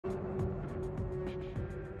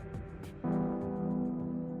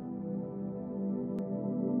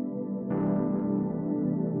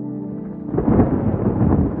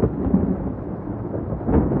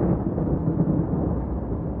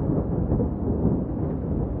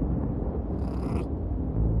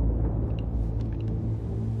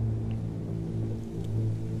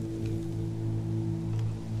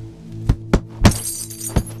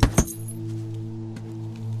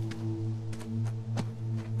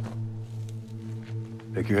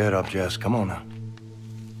Pick your head up, Jess. Come on now.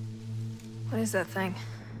 What is that thing?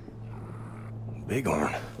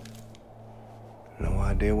 Bighorn. No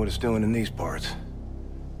idea what it's doing in these parts.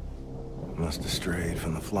 Must have strayed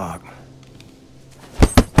from the flock.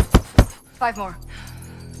 5 more.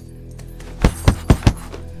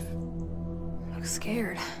 Looks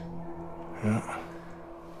scared. Yeah.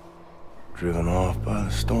 Driven off by the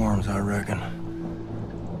storms, I reckon.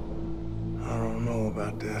 I don't know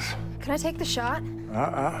about this. Can I take the shot?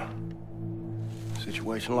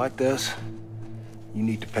 Situation like this, you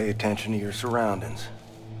need to pay attention to your surroundings.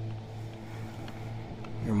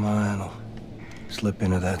 Your mind will slip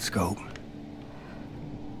into that scope.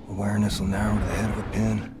 Awareness will narrow to the head of a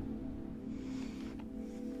pin.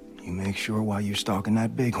 You make sure while you're stalking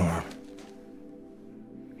that bighorn,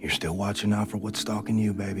 you're still watching out for what's stalking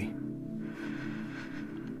you, baby.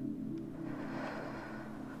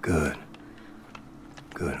 Good.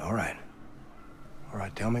 Good, all right. All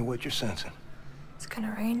right, tell me what you're sensing. It's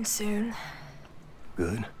gonna rain soon.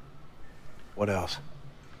 Good. What else?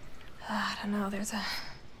 I don't know, there's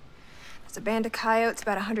a band of coyotes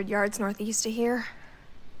about 100 yards northeast of here.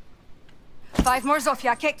 5 more,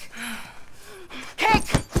 Zofia, kick! Kick!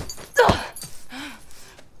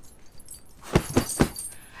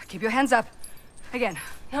 Keep your hands up. Again.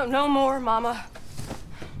 No more, Mama.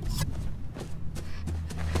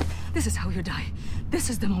 This is how you die. This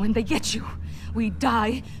is the moment they get you. We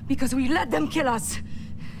die because we let them kill us.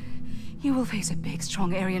 You will face a big,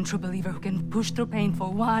 strong Aryan true believer who can push through pain for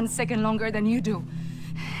 1 second longer than you do.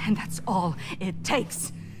 And that's all it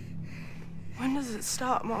takes. When does it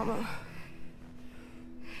stop, Mama?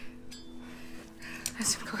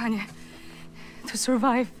 Listen, kochanie, to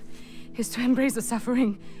survive is to embrace the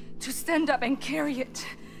suffering, to stand up and carry it.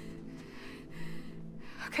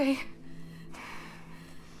 Okay?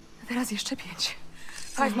 Teraz jeszcze 5.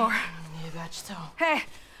 5 more. Nie bać to. Hey,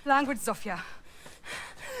 language, Zofia.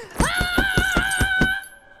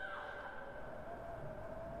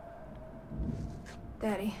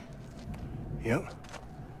 Daddy. Yep.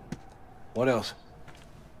 What else?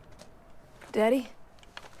 Daddy?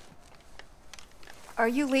 Are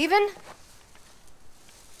you leaving?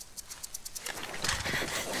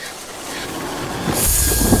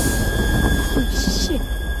 Holy shit.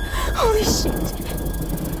 Holy shit.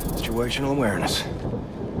 Situational awareness.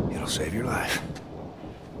 It'll save your life.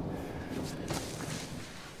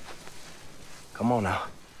 Come on now.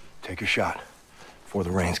 Take your shot before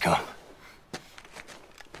the rains come.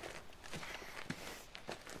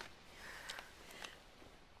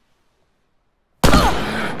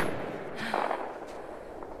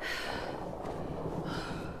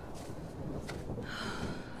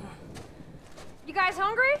 You guys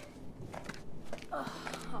hungry?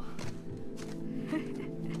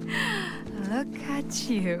 Look at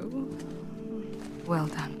you. Well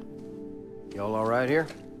done. Y'all all right here?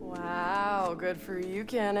 Wow, good for you,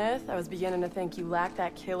 Kenneth. I was beginning to think you lacked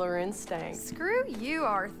that killer instinct. Screw you,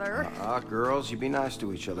 Arthur. Girls, you be nice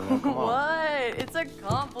to each other. Now, come on. What? It's a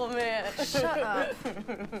compliment. Shut up.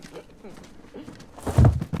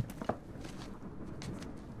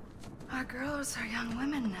 Our girls are young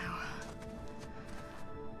women now.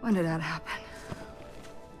 When did that happen?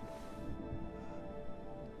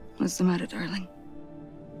 What's the matter, darling?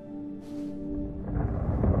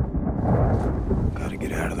 Gotta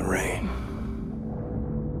get out of the rain.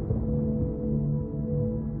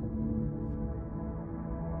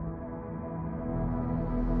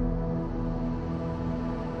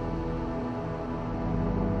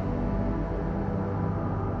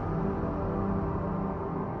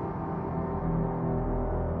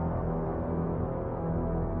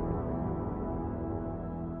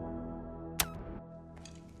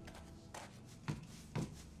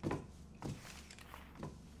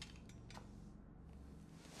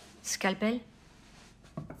 Scalpel?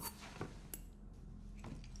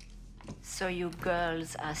 So you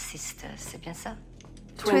girls are sisters, c'est bien ça?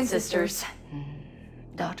 Twin sisters.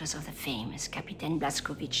 Daughters of the famous Captain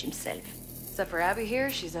Blazkowicz himself. Except for Abby here,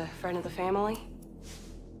 she's a friend of the family.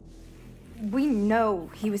 We know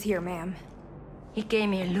he was here, ma'am. He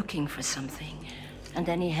came here looking for something, and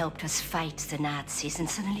then he helped us fight the Nazis, and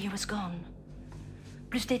suddenly he was gone.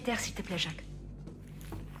 Plus des terres, s'il te plaît, Jacques.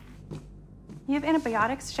 You have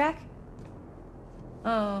antibiotics, Jack?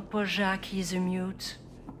 Oh, poor Jacques, he's a mute.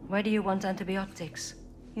 Why do you want antibiotics?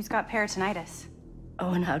 He's got peritonitis.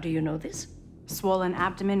 Oh, and how do you know this? Swollen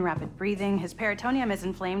abdomen, rapid breathing. His peritoneum is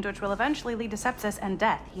inflamed, which will eventually lead to sepsis and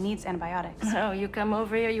death. He needs antibiotics. Oh, you come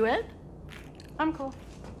over here, you help? I'm cool.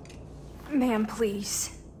 Ma'am,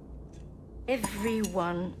 please.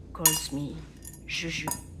 Everyone calls me Juju.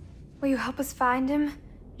 Will you help us find him,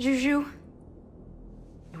 Juju?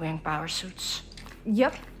 You wearing power suits?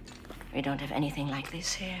 Yep. We don't have anything like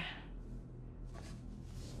this here.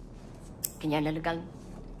 Ken jij legal?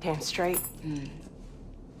 Damn straight.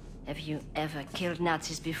 Have you ever killed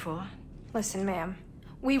Nazis before? Listen, ma'am.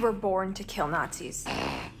 We were born to kill Nazis.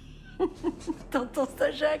 Tonton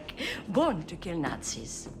Stajak, born to kill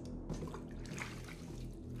Nazis.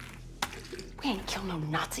 We ain't kill no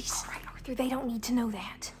Nazis. All right, Arthur, they don't need to know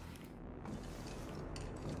that.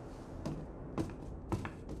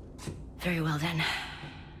 Very well then.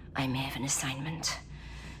 I may have an assignment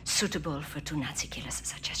suitable for 2 Nazi killers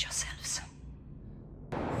such as yourselves.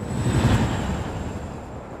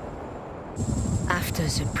 After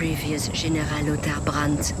the previous General Lothar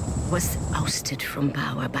Brandt was ousted from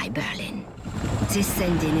power by Berlin, they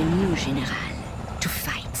send in a new general to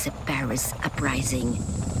fight the Paris uprising.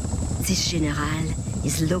 This general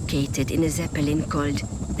is located in a zeppelin called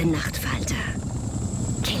the Nachtfalter.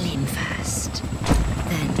 Kill him first.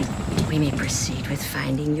 Then we may proceed with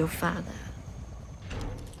finding your father.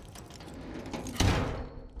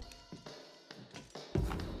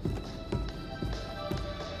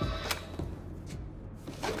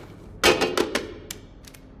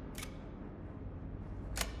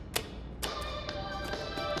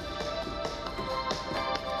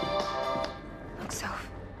 Looks so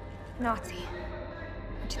Nazi.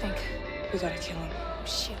 What you think? We gotta kill him. Oh,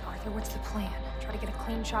 shit, Arthur, what's the plan? Try to get a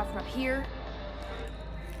clean shot from up here?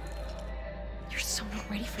 You're so not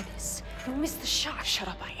ready for this. You'll miss the shot. Shut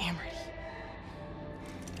up, I am ready.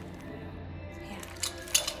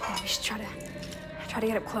 Yeah, we should try to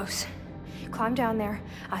get up close. Climb down there.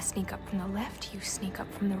 I sneak up from the left, you sneak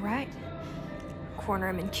up from the right. Corner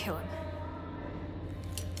him and kill him.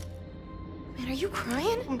 Man, are you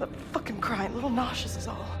crying? I'm not fucking crying. A little nauseous is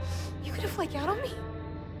all. You could have flaked out on me.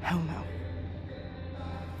 Hell no.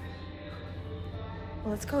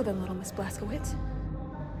 Well, let's go then, little Miss Blaskowitz.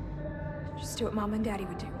 Just do what Mom and Daddy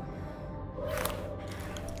would do.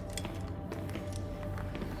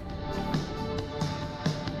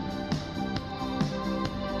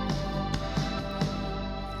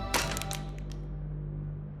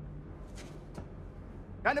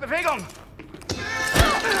 Keine Bewegung!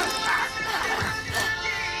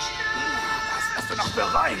 Was hast du noch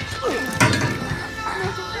bereit?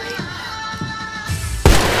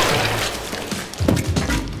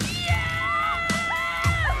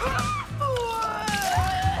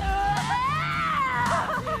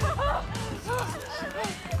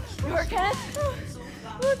 You okay?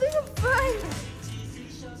 I think I'm fine.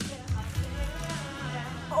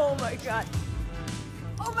 Oh my god.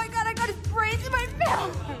 Oh my god, I got his brains in my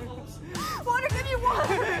mouth! Water, give me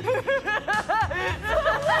water!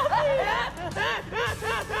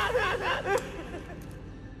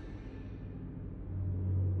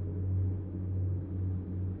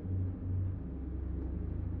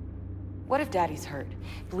 What if Daddy's hurt?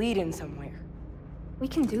 Bleeding somewhere? We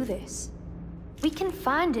can do this. We can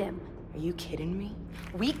find him. Are you kidding me?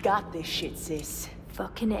 We got this shit, sis.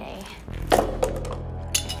 Fucking A.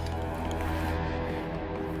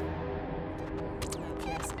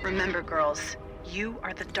 Remember, girls, you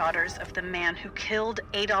are the daughters of the man who killed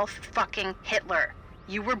Adolf fucking Hitler.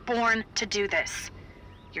 You were born to do this.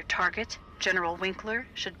 Your target, General Winkler,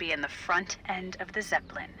 should be in the front end of the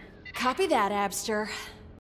Zeppelin. Copy that, Abster.